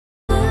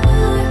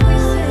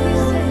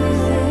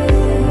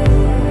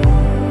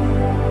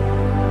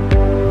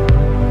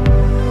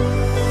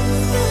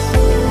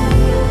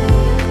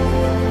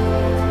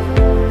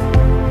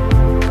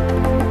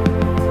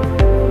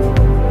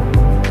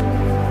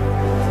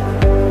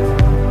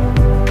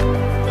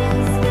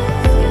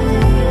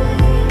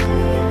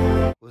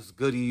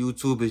Goody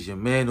YouTube, is your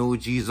man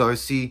OG's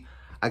RC.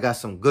 I got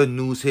some good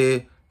news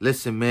here.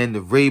 Listen, man,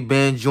 the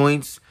Ray-Ban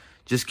joints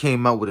just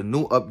came out with a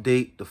new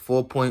update, the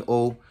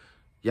 4.0.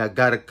 Y'all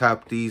gotta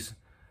cop these.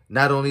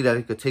 Not only that,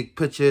 it could take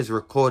pictures,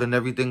 record and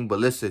everything, but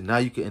listen, now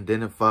you can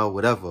identify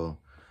whatever.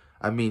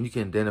 I mean, you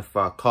can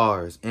identify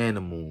cars,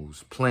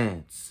 animals,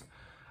 plants.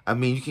 I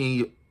mean,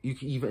 you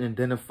can even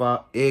identify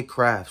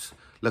aircrafts.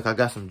 Look, I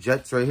got some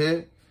jets right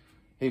here.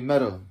 Hey,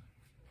 Meta,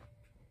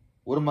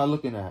 what am I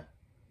looking at?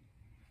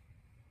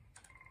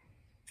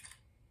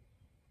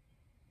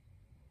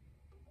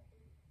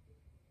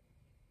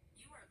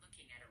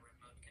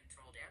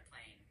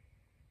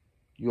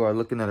 You are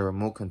looking at a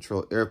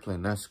remote-controlled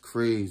airplane. That's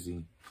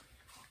crazy.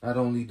 Not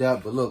only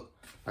that, but look,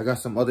 I got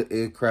some other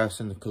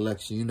aircrafts in the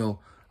collection. You know,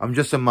 I'm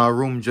just in my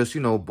room, just,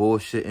 you know,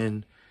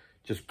 bullshitting,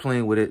 just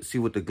playing with it, see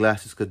what the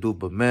glasses could do.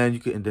 But, man, you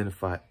can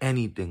identify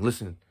anything.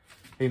 Listen,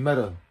 hey,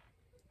 Meta,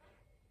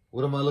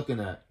 what am I looking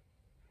at?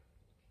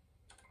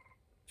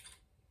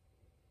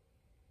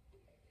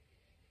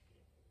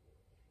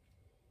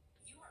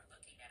 You are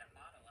looking at a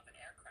model of an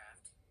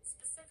aircraft,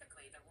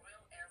 specifically the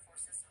Royal Air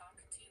Force's Hawk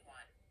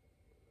T1.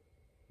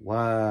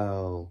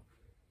 Wow.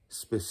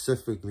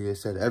 Specifically, it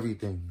said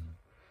everything.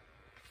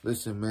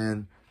 Listen,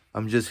 man,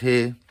 I'm just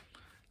here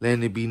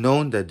letting it be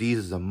known that these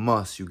is a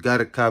must. You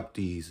gotta cop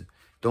these.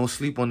 Don't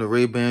sleep on the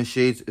Ray-Ban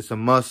shades. It's a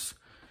must.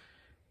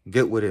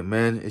 Get with it,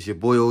 man. It's your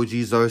boy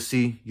OG's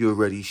RC. You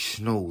already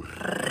know.